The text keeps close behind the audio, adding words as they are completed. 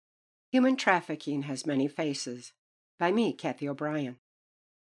Human Trafficking Has Many Faces by me, Kathy O'Brien.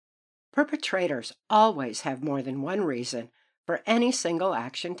 Perpetrators always have more than one reason for any single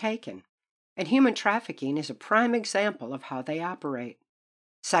action taken, and human trafficking is a prime example of how they operate.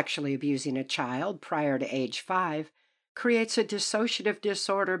 Sexually abusing a child prior to age 5 creates a dissociative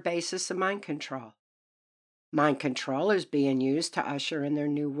disorder basis of mind control. Mind control is being used to usher in their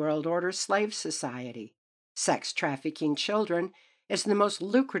New World Order slave society. Sex trafficking children is the most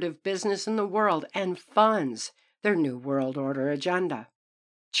lucrative business in the world and funds their New World Order agenda.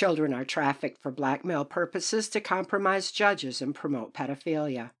 Children are trafficked for blackmail purposes to compromise judges and promote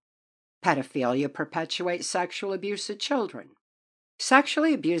pedophilia. Pedophilia perpetuates sexual abuse of children.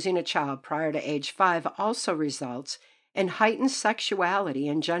 Sexually abusing a child prior to age 5 also results in heightened sexuality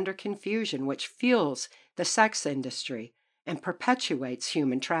and gender confusion, which fuels the sex industry and perpetuates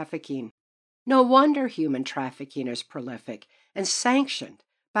human trafficking. No wonder human trafficking is prolific and sanctioned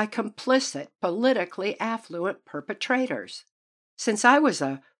by complicit, politically affluent perpetrators. Since I was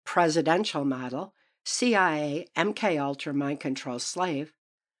a presidential model, CIA, MKUltra mind control slave,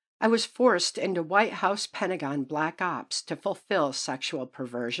 I was forced into White House Pentagon black ops to fulfill sexual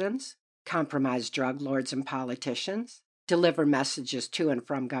perversions, compromise drug lords and politicians, deliver messages to and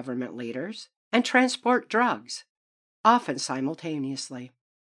from government leaders, and transport drugs, often simultaneously.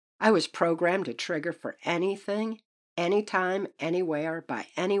 I was programmed to trigger for anything, anytime, anywhere, by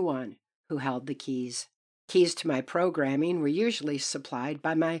anyone who held the keys. Keys to my programming were usually supplied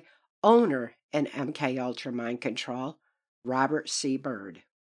by my owner in MKUltra Mind Control, Robert C. Byrd.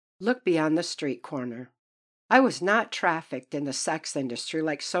 Look beyond the street corner. I was not trafficked in the sex industry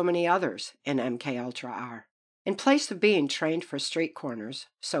like so many others in MKUltra are. In place of being trained for street corners,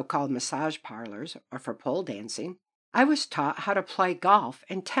 so-called massage parlors, or for pole dancing, I was taught how to play golf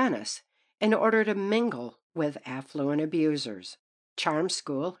and tennis in order to mingle with affluent abusers. Charm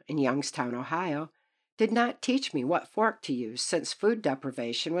School in Youngstown, Ohio, did not teach me what fork to use, since food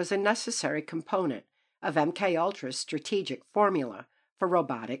deprivation was a necessary component of MKUltra's strategic formula for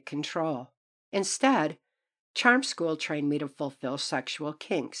robotic control. Instead, Charm School trained me to fulfill sexual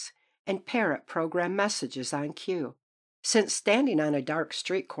kinks and parrot program messages on cue. Since standing on a dark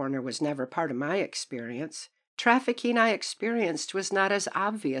street corner was never part of my experience, trafficking I experienced was not as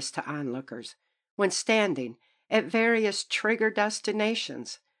obvious to onlookers when standing at various trigger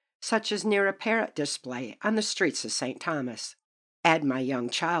destinations, such as near a parrot display on the streets of St. Thomas. Add my young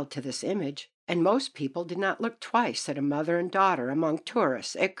child to this image, and most people did not look twice at a mother and daughter among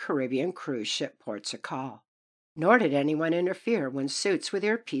tourists at Caribbean cruise ship ports of call. Nor did anyone interfere when suits with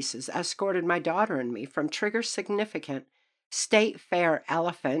earpieces escorted my daughter and me from trigger-significant state fair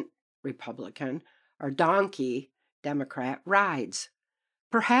elephant, Republican, or donkey, Democrat, rides.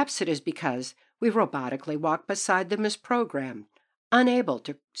 Perhaps it is because we robotically walked beside them as programmed, unable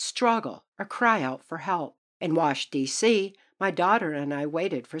to struggle or cry out for help. In Wash, D.C., my daughter and I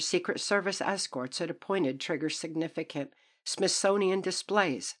waited for Secret Service escorts at appointed trigger-significant Smithsonian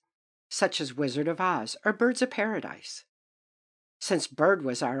displays, such as Wizard of Oz or Birds of Paradise. Since Byrd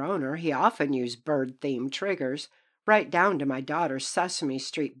was our owner, he often used bird-themed triggers, right down to my daughter's Sesame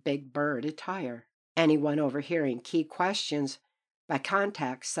Street Big Bird attire. Anyone overhearing key questions by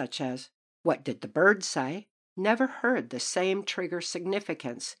contacts such as, "What did the bird say?" never heard the same trigger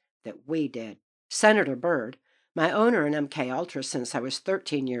significance that we did. Senator Byrd, my owner in MKUltra since I was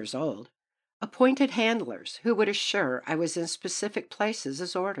 13 years old, appointed handlers who would assure I was in specific places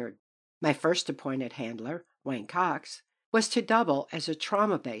as ordered. My first appointed handler, Wayne Cox, was to double as a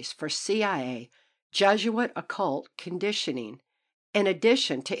trauma base for CIA Jesuit occult conditioning, in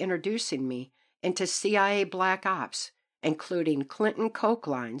addition to introducing me into CIA black ops, including Clinton coke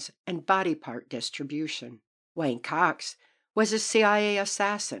lines and body part distribution. Wayne Cox was a CIA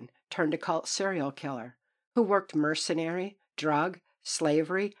assassin turned occult serial killer who worked mercenary, drug,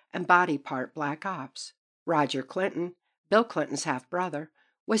 slavery, and body part black ops. Roger Clinton, Bill Clinton's half-brother,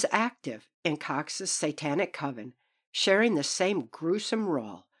 was active in Cox's satanic coven, sharing the same gruesome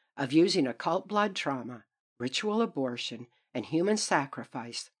role of using occult blood trauma, ritual abortion, and human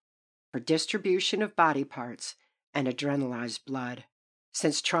sacrifice for distribution of body parts and adrenalized blood.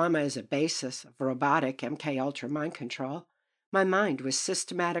 Since trauma is a basis of robotic MKUltra mind control, my mind was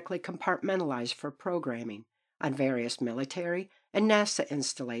systematically compartmentalized for programming on various military and NASA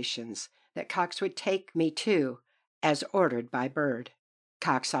installations that Cox would take me to as ordered by Byrd.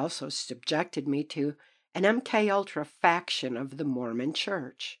 Cox also subjected me to an MKUltra faction of the Mormon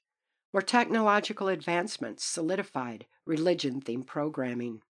Church, where technological advancements solidified religion-themed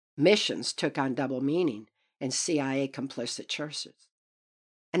programming. Missions took on double meaning in CIA complicit churches,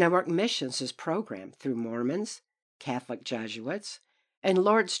 and I worked missions as programmed through Mormons, Catholic Jesuits, and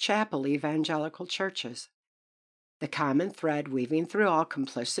Lord's Chapel evangelical churches. The common thread weaving through all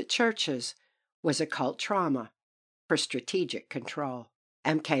complicit churches was occult trauma for strategic control.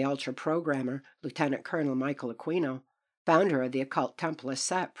 MKUltra programmer Lieutenant Colonel Michael Aquino, founder of the occult template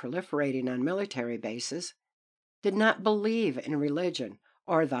set proliferating on military bases, did not believe in religion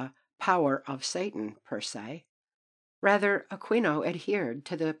or the power of Satan per se. Rather, Aquino adhered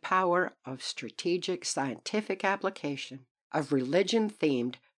to the power of strategic scientific application of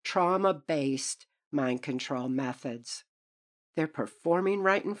religion-themed, trauma-based mind control methods. They're performing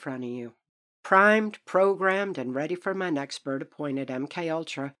right in front of you. Primed, programmed, and ready for my expert-appointed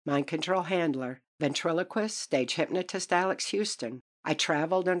MKUltra mind control handler, ventriloquist, stage hypnotist Alex Houston, I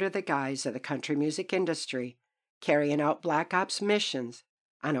traveled under the guise of the country music industry, carrying out Black Ops missions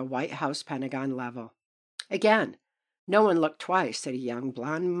on a White House Pentagon level. Again, no one looked twice at a young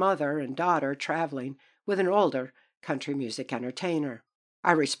blonde mother and daughter traveling with an older country music entertainer.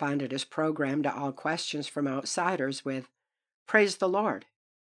 I responded as programmed to all questions from outsiders with, "Praise the Lord,"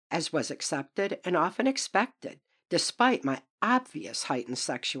 as was accepted and often expected, despite my obvious heightened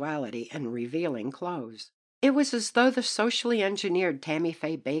sexuality and revealing clothes. It was as though the socially engineered Tammy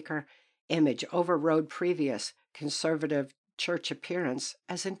Faye Baker image overrode previous conservative church appearance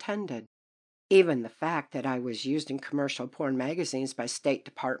as intended. Even the fact that I was used in commercial porn magazines by State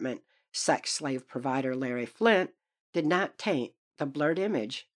Department sex slave provider Larry Flynt did not taint the blurred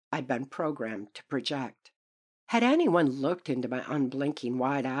image I'd been programmed to project. Had anyone looked into my unblinking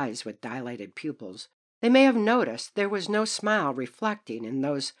wide eyes with dilated pupils, they may have noticed there was no smile reflecting in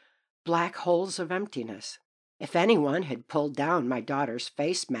those black holes of emptiness. If anyone had pulled down my daughter's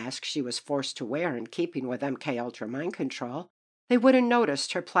face mask she was forced to wear in keeping with MKUltra mind control, they would have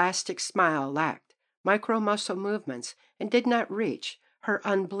noticed her plastic smile lacked micro-muscle movements and did not reach her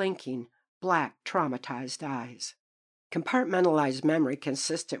unblinking, black, traumatized eyes. Compartmentalized memory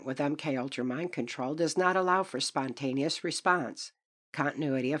consistent with MKUltra mind control does not allow for spontaneous response,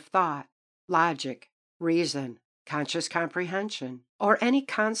 continuity of thought, logic, reason, conscious comprehension, or any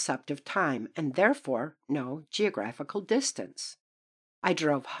concept of time, and therefore no geographical distance. I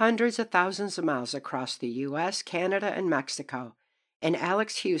drove hundreds of thousands of miles across the U.S., Canada, and Mexico in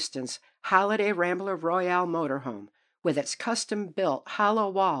Alex Houston's Holiday Rambler Royale motorhome with its custom-built hollow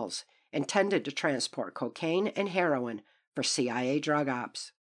walls intended to transport cocaine and heroin for CIA drug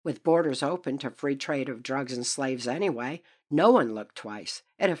ops. With borders open to free trade of drugs and slaves anyway, no one looked twice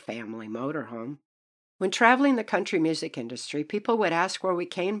at a family motorhome. When traveling the country music industry, people would ask where we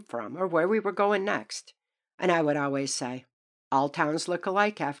came from or where we were going next, and I would always say, all towns look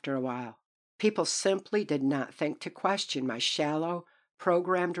alike after a while. People simply did not think to question my shallow,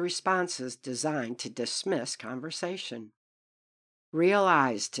 programmed responses designed to dismiss conversation. Real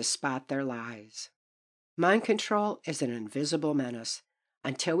eyes to spot their lies. Mind control is an invisible menace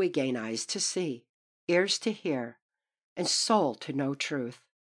until we gain eyes to see, ears to hear, and soul to know truth.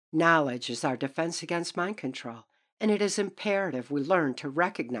 Knowledge is our defense against mind control, and it is imperative we learn to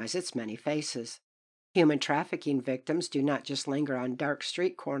recognize its many faces. Human trafficking victims do not just linger on dark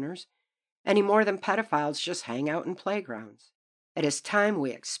street corners, any more than pedophiles just hang out in playgrounds. It is time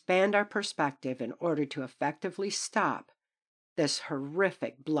we expand our perspective in order to effectively stop this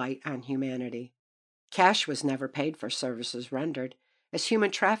horrific blight on humanity. Cash was never paid for services rendered, as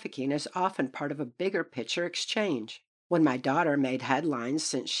human trafficking is often part of a bigger picture exchange. When my daughter made headlines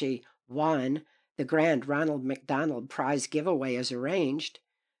since she won the grand Ronald McDonald Prize giveaway as arranged,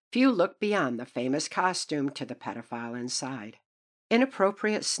 few looked beyond the famous costume to the pedophile inside.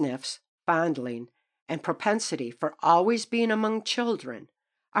 Inappropriate sniffs, fondling, and propensity for always being among children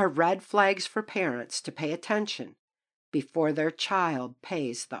are red flags for parents to pay attention before their child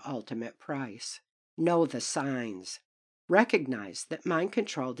pays the ultimate price. Know the signs. Recognize that mind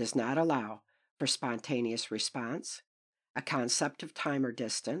control does not allow for spontaneous response, a concept of time or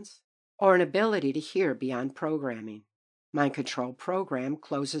distance, or an ability to hear beyond programming. Mind control program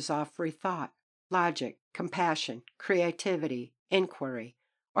closes off free thought, logic, compassion, creativity, inquiry,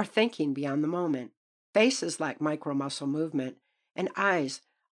 or thinking beyond the moment. Faces lack micro-muscle movement, and eyes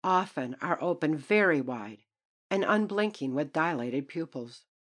often are open very wide and unblinking with dilated pupils.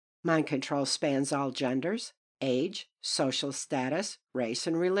 Mind control spans all genders, age, social status, race,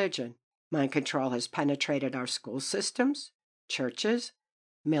 and religion. Mind control has penetrated our school systems, churches,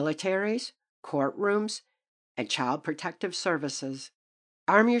 militaries, courtrooms, and child protective services.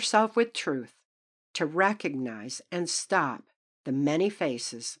 Arm yourself with truth to recognize and stop the many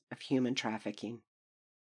faces of human trafficking.